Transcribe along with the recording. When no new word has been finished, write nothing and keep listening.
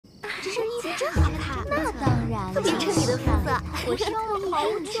然，特别衬你的肤色，我挑了好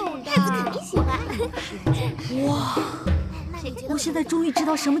久的，太子肯定喜欢。哇！我现在终于知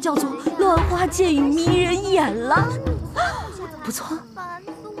道什么叫做乱花渐欲迷人眼了。不错，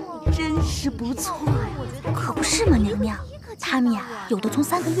真是不错呀！可不是嘛，娘娘，他们呀，有的从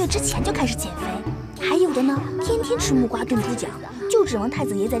3个月之前就开始减肥，还有的呢，天天吃木瓜炖猪脚，就指望太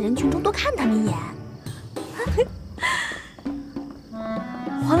子爷在人群中多看他们一眼。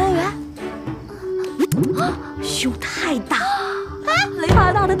黄兰元，胸太大，雷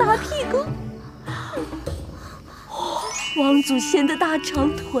巴大的大屁股，王祖贤的大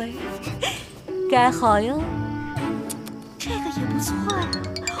长腿，盖好哟。这个也不错呀。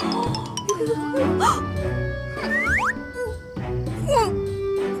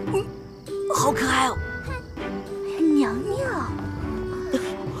好可爱哦！娘娘，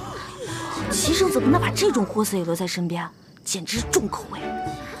齐圣怎么能把这种货色也留在身边？简直是重口味！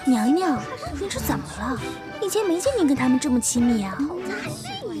娘娘，你这怎么了？以前没见您跟他们这么亲密啊！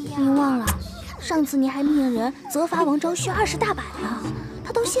您忘了，上次您还命人责罚王昭旭20大板呢，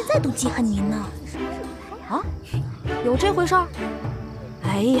他到现在都记恨您呢。啊，有这回事儿？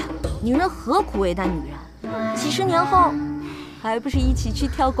哎呀，女人何苦为难女人？几十年后，还不是一起去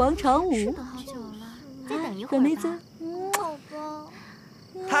跳广场舞？再等一会儿。妹子，好吧。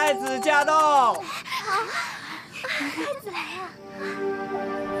太子驾到！太子来了。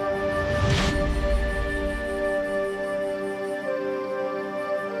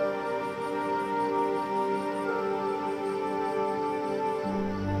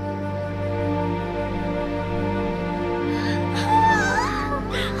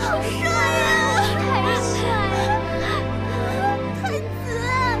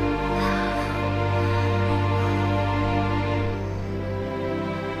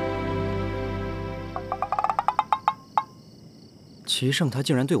齐胜他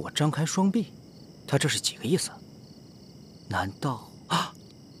竟然对我张开双臂，他这是几个意思？难道啊，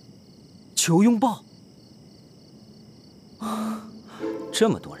求拥抱？这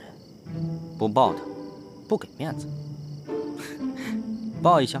么多人，不抱他，不给面子，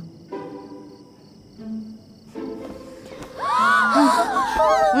抱一下。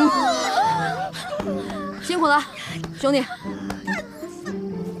辛苦了，兄弟。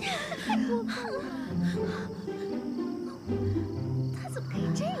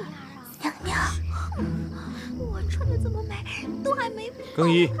这么美，都还没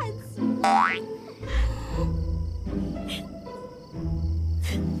更衣。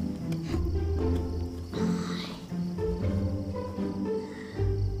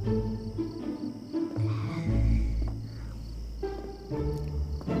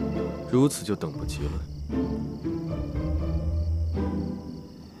如此就等不及了。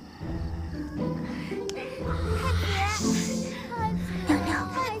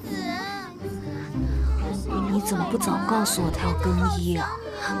你怎么不早告诉我他要更衣啊？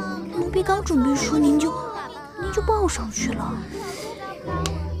奴婢刚准备说，您就抱上去了。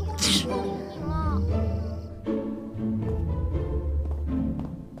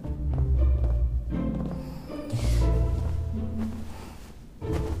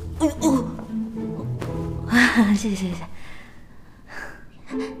谢谢谢谢。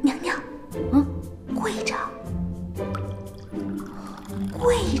娘娘，跪着，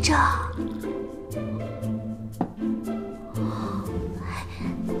跪着。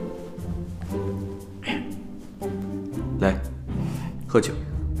来，喝酒。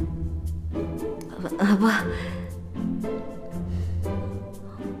不。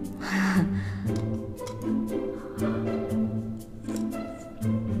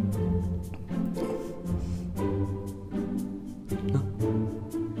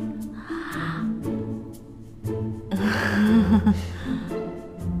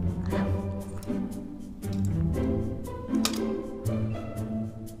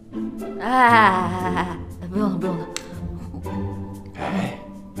哎，不用了，不用了。哎，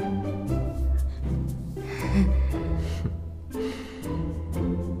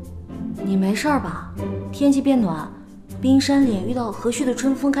你没事吧？天气变暖，冰山脸遇到和煦的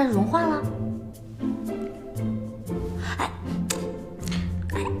春风开始融化了。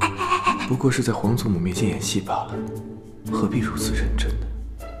不过是在皇祖母面前演戏罢了，何必如此认真呢？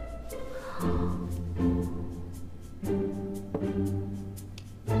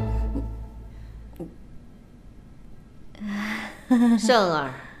胜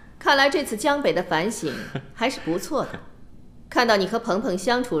儿，看来这次江北的反省还是不错的。看到你和鹏鹏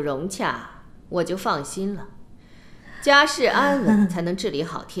相处融洽，我就放心了。家事安稳，才能治理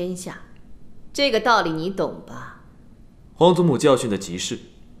好天下，这个道理你懂吧？皇祖母教训的极是。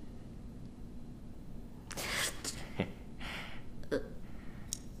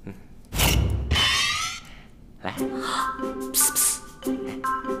来。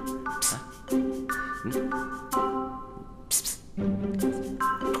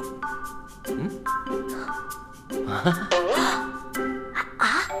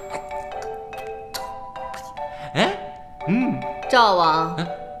赵王，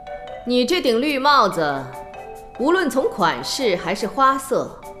你这顶绿帽子，无论从款式还是花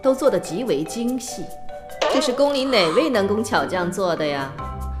色，都做得极为精细。这是宫里哪位能工巧匠做的呀？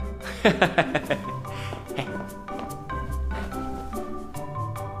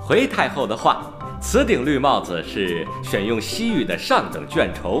回太后的话，此顶绿帽子是选用西域的上等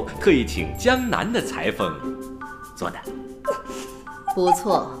绢绸，特意请江南的裁缝做的。不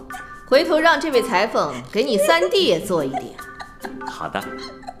错，回头让这位裁缝给你三弟也做一顶。好的。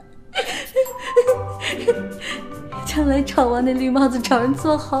将来赵王那绿帽子找人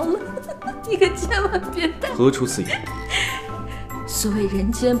做好了，你可千万别戴。何出此言？所谓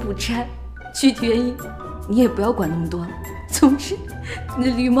人间不拆，具体原因你也不要管那么多了。总之，那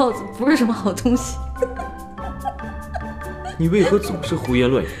绿帽子不是什么好东西。你为何总是胡言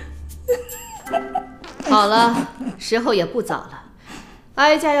乱语？好了，时候也不早了，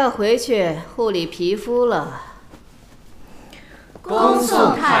哀家要回去护理皮肤了。恭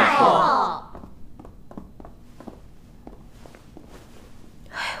送太后。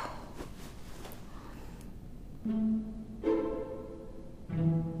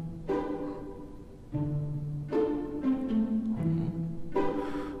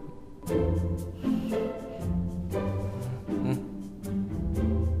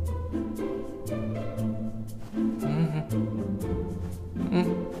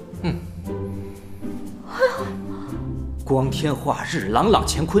光天化日，朗朗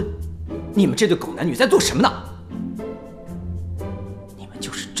乾坤，你们这对狗男女在做什么呢？你们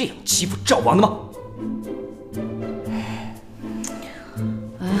就是这样欺负赵王的吗？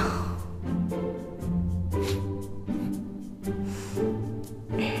哎呀，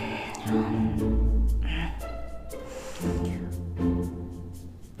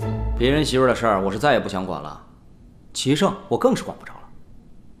别人媳妇的事儿，我是再也不想管了。齐胜，我更是管不着了。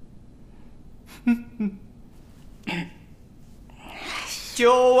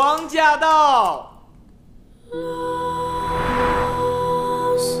九王驾到！好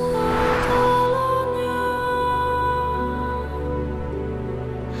帅呀！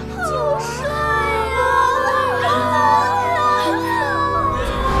九王，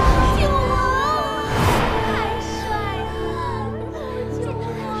太帅了！九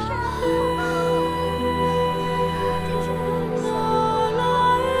王，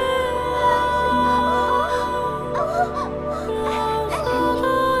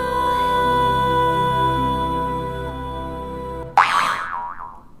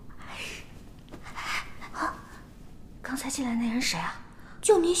刚才进来那人谁啊？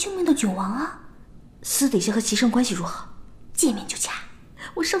救您性命的九王啊！私底下和齐胜关系如何？见面就掐。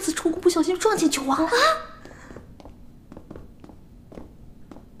我上次出宫不小心撞见九王了啊！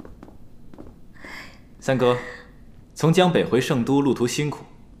三哥，从江北回圣都路途辛苦，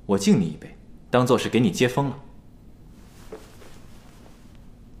我敬你一杯，当做是给你接风了。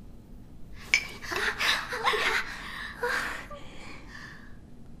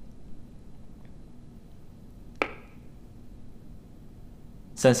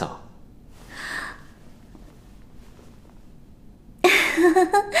三嫂，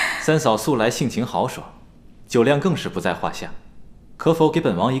三嫂素来性情豪爽，酒量更是不在话下，可否给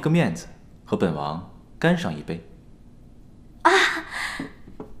本王一个面子，和本王干上一杯？啊，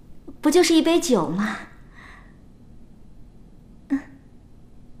不就是一杯酒吗？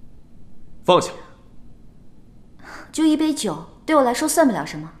放下！就一杯酒，对我来说算不了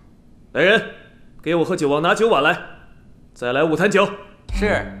什么。来人，给我和九王拿酒碗来，再来5坛酒。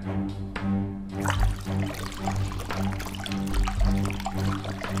是。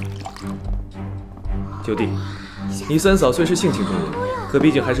九弟，你三嫂虽是性情中人，可毕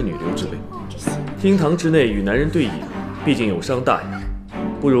竟还是女流之辈，厅堂之内与男人对饮，毕竟有伤大雅。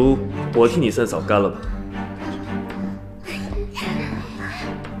不如我替你三嫂干了吧。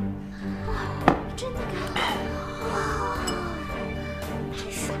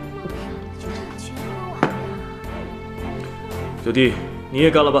九弟，你也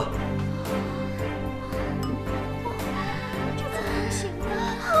干了吧。这怎么行啊？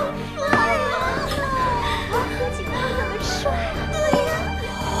好帅啊！九王怎么帅啊？对呀。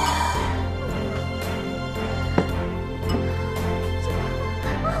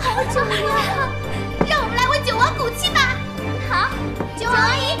好九王，让我们来为九王鼓气吧！好，九王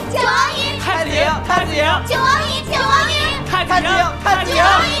赢，九王赢，太子赢，太子赢，九王赢，九王赢，太子赢，太子赢，九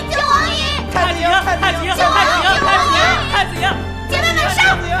王赢，九王赢，太子赢，太子赢，太子赢，太子赢，太子赢，太子赢，姐妹们上！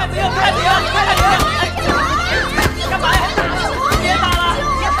太子赢，太子赢，太子赢，太子赢，九王赢！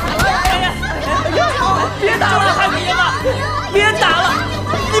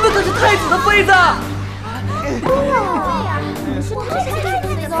太子的妃子。对呀，是太子的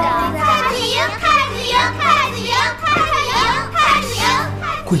妃子。太子赢，太子赢，太子赢，太子赢，太子赢。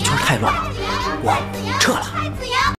贵圈太乱了，我撤了。